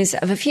the news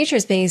of a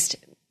futures-based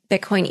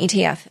Bitcoin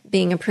ETF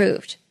being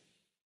approved.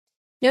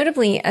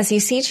 Notably,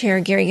 SEC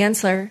Chair Gary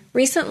Gensler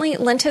recently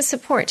lent his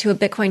support to a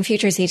Bitcoin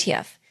futures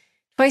ETF,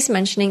 twice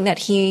mentioning that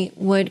he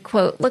would,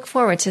 quote, look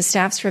forward to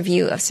staff's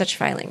review of such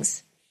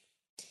filings.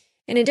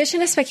 In addition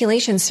to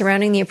speculation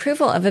surrounding the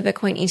approval of a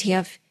Bitcoin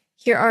ETF,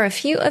 here are a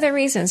few other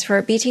reasons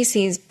for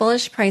BTC's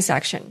bullish price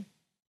action.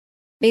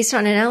 Based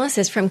on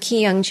analysis from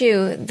Ki-Young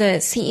Ju,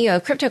 the CEO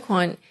of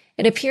CryptoQuant,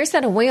 it appears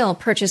that a whale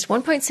purchased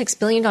 $1.6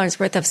 billion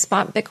worth of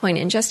spot Bitcoin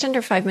in just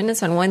under 5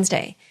 minutes on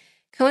Wednesday,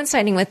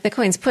 coinciding with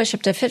Bitcoin's push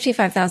up to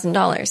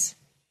 $55,000.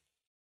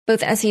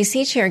 Both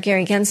SEC Chair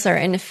Gary Gensler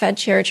and Fed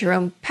Chair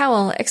Jerome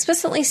Powell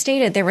explicitly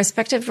stated their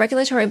respective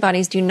regulatory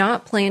bodies do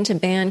not plan to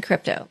ban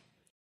crypto.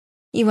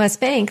 U.S.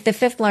 Bank, the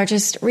fifth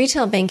largest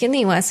retail bank in the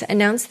U.S.,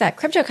 announced that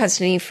crypto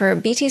custody for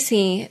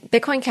BTC,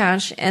 Bitcoin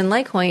Cash, and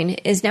Litecoin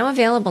is now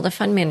available to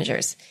fund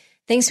managers,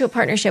 thanks to a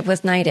partnership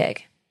with NYDIG.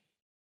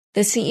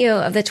 The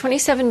CEO of the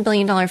 $27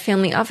 billion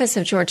family office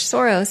of George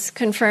Soros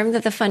confirmed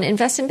that the fund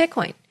invests in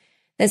Bitcoin.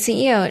 The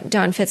CEO,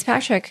 Don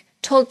Fitzpatrick,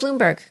 told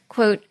Bloomberg,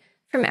 quote,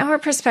 from our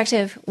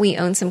perspective, we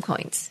own some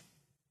coins.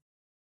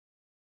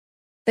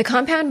 The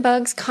compound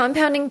bug's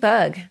compounding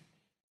bug.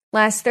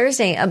 Last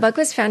Thursday, a bug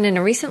was found in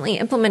a recently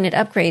implemented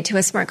upgrade to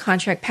a smart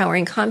contract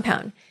powering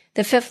Compound,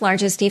 the fifth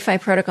largest DeFi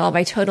protocol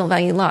by total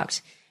value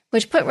locked,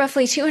 which put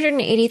roughly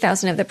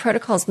 280,000 of the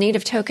protocol's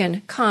native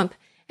token, Comp,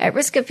 at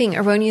risk of being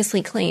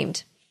erroneously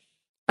claimed.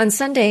 On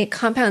Sunday,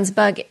 Compound's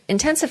bug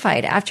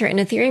intensified after an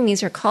Ethereum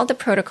user called the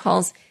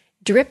protocol's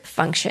drip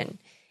function,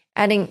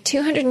 adding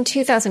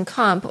 202,000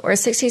 Comp, or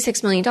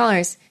 $66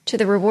 million, to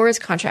the rewards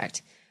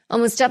contract,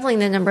 almost doubling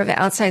the number of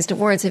outsized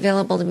awards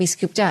available to be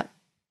scooped up.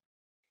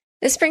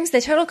 This brings the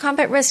total comp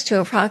at risk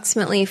to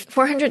approximately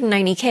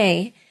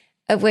 490K,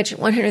 of which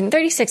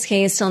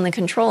 136K is still in the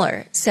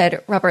controller,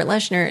 said Robert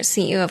Leshner,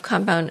 CEO of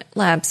Compound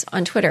Labs,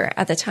 on Twitter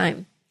at the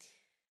time.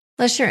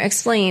 Leshner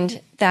explained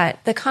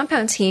that the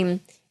Compound team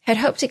had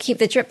hoped to keep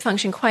the drip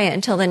function quiet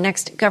until the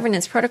next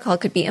governance protocol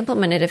could be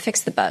implemented to fix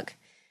the bug.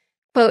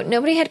 Quote,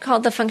 nobody had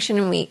called the function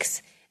in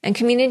weeks. and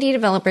community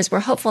developers were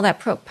hopeful that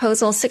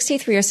Proposal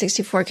 63 or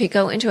 64 could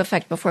go into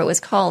effect before it was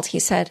called, he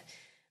said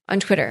on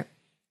Twitter.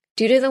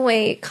 Due to the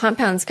way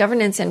Compound's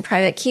governance and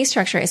private key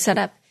structure is set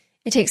up,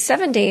 it takes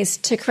 7 days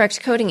to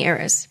correct coding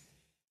errors.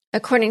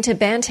 According to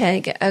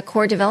Banteg, a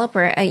core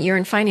developer at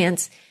Yearn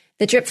Finance,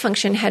 the drip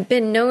function had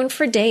been known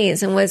for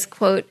days and was,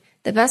 quote,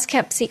 the best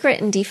kept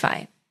secret in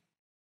DeFi.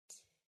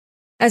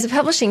 As of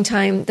publishing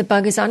time, the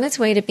bug is on its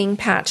way to being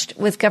patched,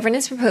 with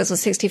Governance Proposal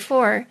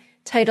 64,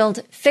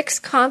 titled Fix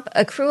Comp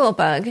Accrual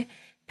Bug,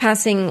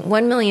 passing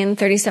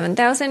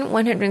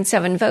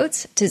 1,037,107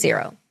 votes to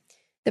 0.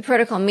 The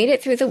protocol made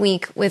it through the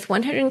week with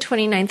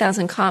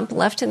 129,000 comp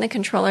left in the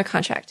controller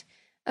contract,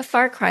 a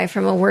far cry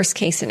from a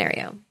worst-case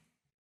scenario.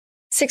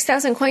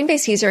 6,000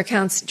 Coinbase user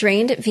accounts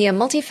drained via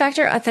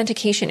multi-factor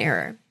authentication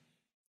error.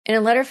 In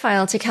a letter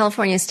filed to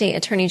California State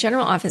Attorney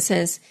General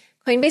offices,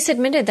 Coinbase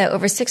admitted that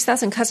over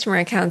 6,000 customer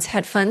accounts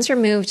had funds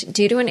removed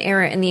due to an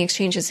error in the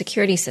exchange's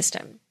security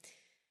system.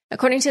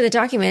 According to the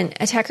document,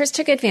 attackers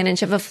took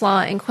advantage of a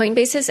flaw in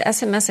Coinbase's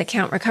SMS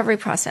account recovery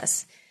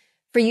process.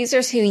 For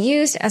users who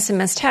used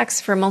SMS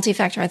text for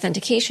multi-factor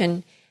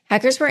authentication,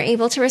 hackers were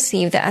able to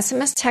receive the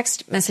SMS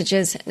text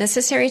messages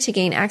necessary to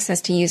gain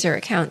access to user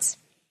accounts.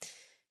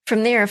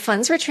 From there,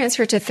 funds were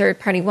transferred to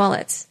third-party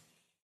wallets.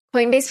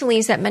 Coinbase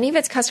believes that many of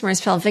its customers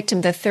fell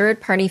victim to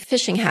third-party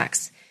phishing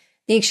hacks.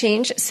 The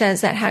exchange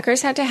says that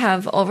hackers had to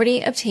have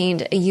already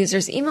obtained a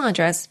user's email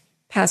address,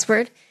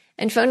 password,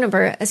 and phone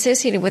number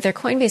associated with their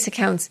Coinbase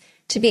accounts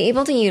to be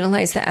able to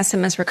utilize the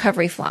SMS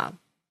recovery flaw.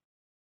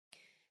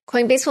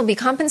 Coinbase will be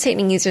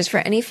compensating users for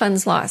any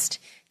funds lost,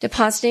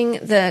 depositing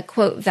the,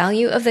 quote,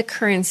 value of the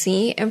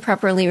currency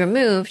improperly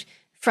removed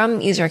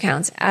from user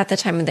accounts at the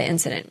time of the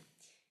incident.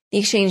 The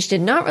exchange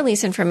did not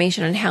release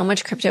information on how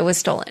much crypto was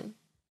stolen.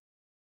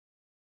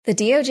 The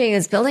DOJ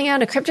is building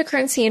out a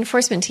cryptocurrency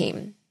enforcement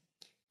team.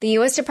 The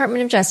U.S.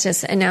 Department of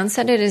Justice announced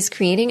that it is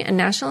creating a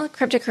national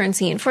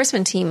cryptocurrency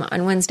enforcement team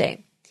on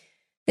Wednesday.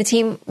 The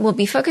team will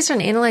be focused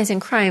on analyzing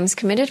crimes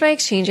committed by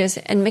exchanges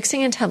and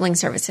mixing and tumbling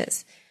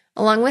services,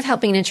 along with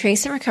helping to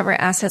trace and recover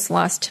assets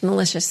lost to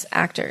malicious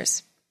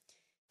actors.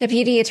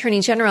 Deputy Attorney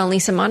General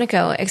Lisa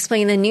Monaco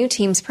explained the new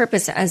team's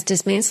purpose as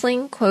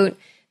dismantling, quote,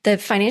 the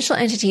financial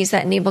entities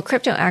that enable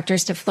crypto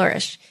actors to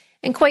flourish,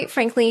 and quite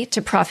frankly,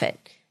 to profit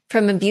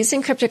from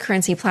abusing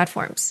cryptocurrency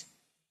platforms.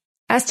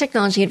 As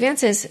technology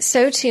advances,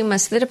 so too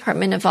must the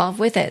department evolve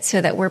with it so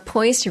that we're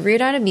poised to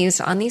root out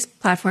abuse on these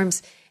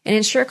platforms and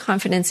ensure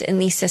confidence in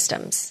these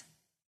systems.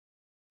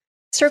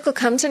 Circle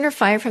comes under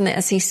fire from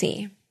the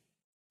SEC.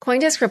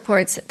 CoinDesk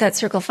reports that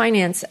Circle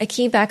Finance, a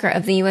key backer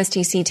of the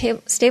USDC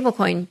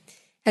stablecoin,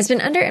 has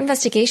been under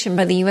investigation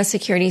by the U.S.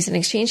 Securities and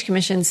Exchange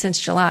Commission since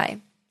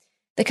July.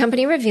 The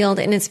company revealed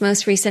in its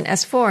most recent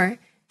S-4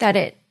 that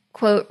it,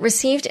 quote,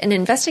 received an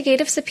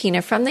investigative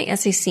subpoena from the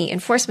SEC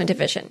Enforcement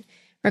Division,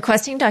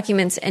 requesting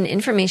documents and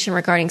information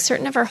regarding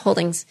certain of our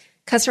holdings,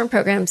 customer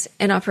programs,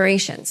 and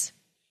operations.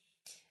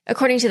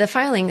 According to the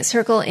filing,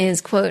 Circle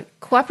is, quote,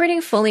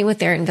 cooperating fully with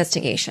their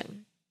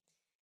investigation.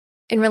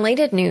 In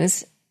related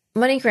news,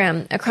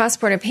 MoneyGram, a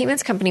cross-border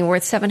payments company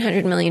worth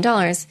 $700 million,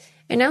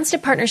 announced a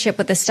partnership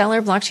with the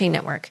Stellar blockchain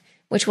network,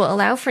 which will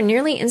allow for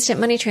nearly instant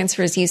money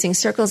transfers using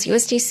Circle's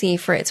USDC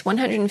for its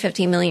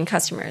 150 million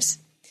customers.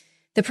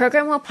 The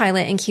program will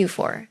pilot in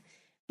Q4.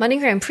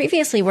 MoneyGram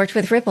previously worked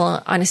with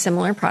Ripple on a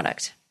similar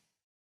product.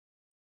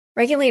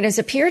 Regulators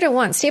appear to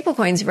want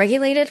stablecoins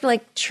regulated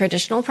like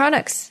traditional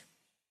products.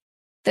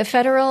 The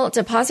Federal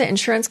Deposit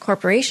Insurance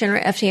Corporation,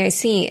 or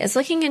FDIC, is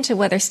looking into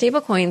whether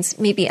stablecoins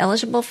may be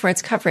eligible for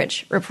its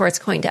coverage, reports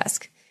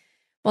CoinDesk.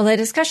 While the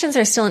discussions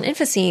are still in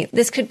infancy,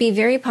 this could be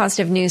very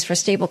positive news for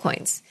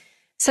stablecoins.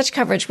 Such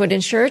coverage would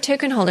ensure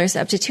token holders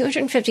up to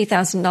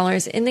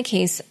 $250,000 in the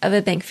case of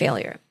a bank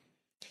failure.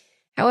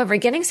 However,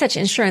 getting such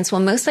insurance will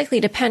most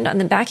likely depend on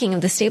the backing of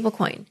the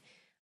stablecoin.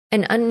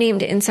 An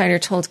unnamed insider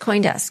told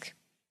CoinDesk,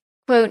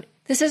 quote,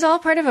 this is all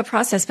part of a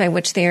process by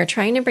which they are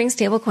trying to bring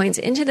stablecoins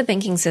into the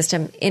banking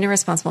system in a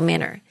responsible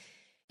manner.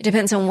 It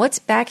depends on what's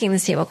backing the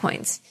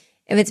stablecoins.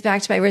 If it's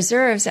backed by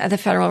reserves at the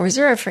Federal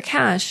Reserve for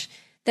cash,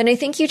 then I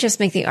think you just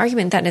make the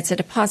argument that it's a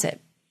deposit.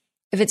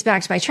 If it's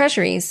backed by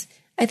treasuries,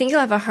 I think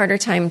you'll have a harder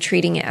time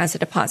treating it as a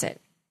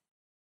deposit.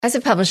 As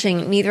of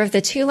publishing, neither of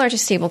the two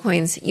largest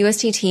stablecoins,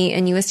 USDT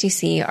and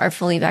USDC, are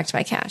fully backed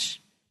by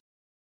cash.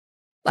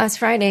 Last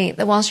Friday,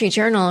 the Wall Street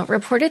Journal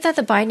reported that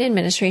the Biden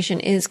administration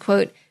is,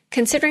 quote,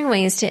 considering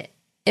ways to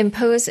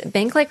impose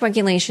bank-like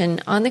regulation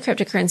on the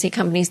cryptocurrency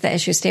companies that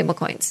issue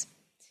stablecoins.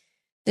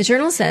 The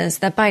journal says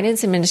that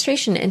Biden's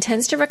administration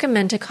intends to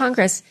recommend to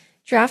Congress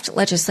draft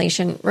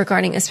legislation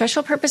regarding a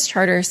special purpose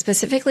charter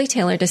specifically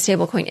tailored to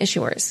stablecoin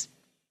issuers.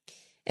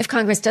 If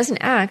Congress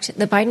doesn't act,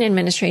 the Biden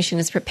administration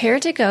is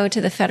prepared to go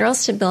to the Federal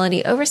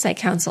Stability Oversight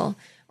Council,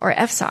 or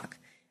FSOC,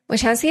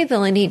 which has the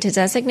ability to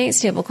designate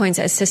stablecoins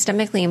as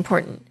systemically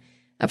important,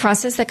 a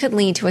process that could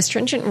lead to a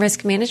stringent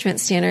risk management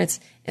standards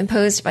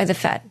imposed by the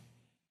Fed.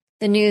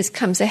 The news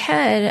comes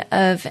ahead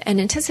of an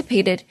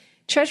anticipated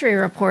Treasury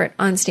report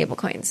on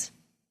stablecoins.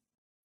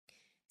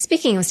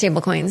 Speaking of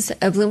stablecoins,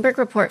 a Bloomberg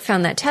report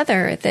found that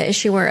Tether, the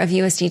issuer of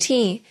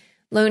USDT,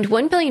 loaned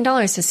 $1 billion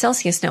to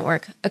Celsius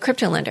Network, a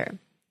crypto lender.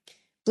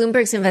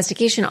 Bloomberg's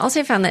investigation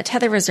also found that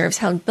Tether reserves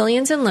held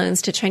billions in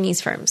loans to Chinese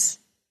firms.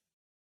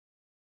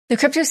 The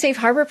crypto safe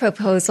harbor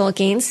proposal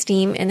gained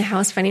steam in the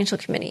House Financial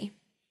Committee.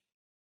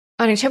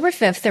 On October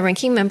 5th, the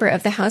ranking member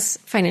of the House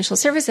Financial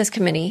Services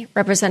Committee,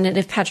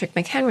 Representative Patrick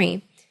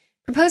McHenry,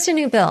 proposed a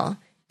new bill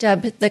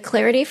dubbed the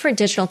Clarity for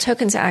Digital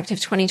Tokens Act of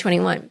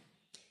 2021,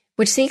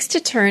 which seeks to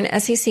turn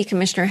SEC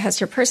Commissioner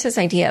Hester Peirce's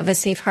idea of a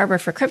safe harbor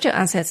for crypto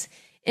assets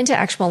into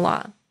actual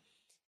law.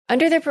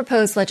 Under the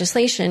proposed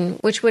legislation,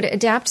 which would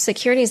adapt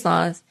securities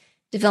laws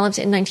developed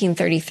in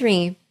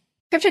 1933,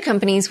 crypto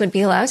companies would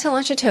be allowed to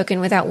launch a token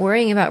without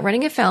worrying about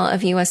running afoul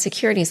of U.S.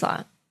 securities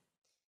law.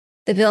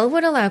 The bill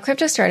would allow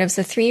crypto startups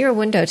a 3-year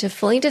window to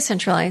fully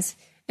decentralize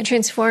and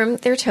transform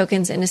their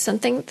tokens into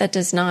something that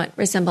does not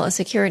resemble a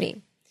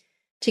security.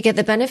 To get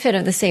the benefit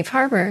of the safe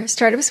harbor,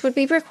 startups would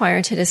be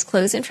required to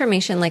disclose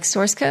information like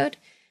source code,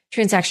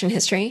 transaction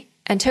history,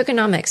 and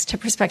tokenomics to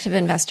prospective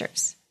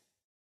investors.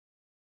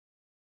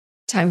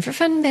 Time for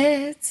fun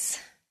bits.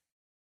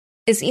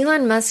 Is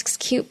Elon Musk's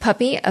cute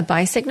puppy a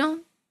buy signal?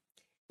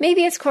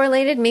 Maybe it's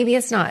correlated, maybe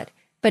it's not,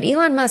 but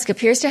Elon Musk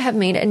appears to have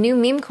made a new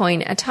meme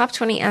coin a top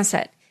 20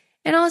 asset,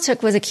 and all it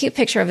took was a cute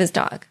picture of his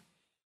dog.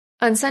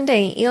 On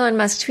Sunday, Elon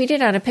Musk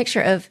tweeted out a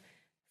picture of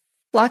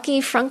Flocky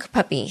Frunk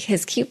Puppy,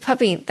 his cute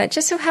puppy that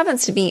just so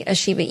happens to be a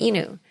Shiba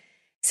Inu.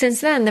 Since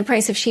then, the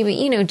price of Shiba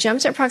Inu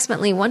jumped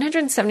approximately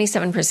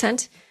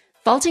 177%,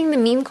 vaulting the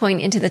meme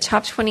coin into the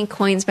top 20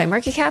 coins by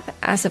market cap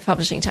as of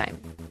publishing time.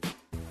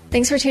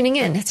 Thanks for tuning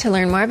in. To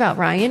learn more about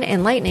Ryan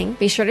and Lightning,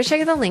 be sure to check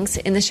out the links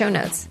in the show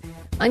notes.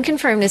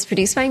 Unconfirmed is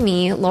produced by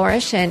me, Laura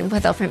Shin,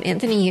 with help from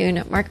Anthony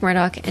Yoon, Mark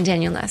Murdoch, and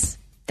Daniel Ness.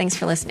 Thanks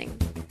for listening.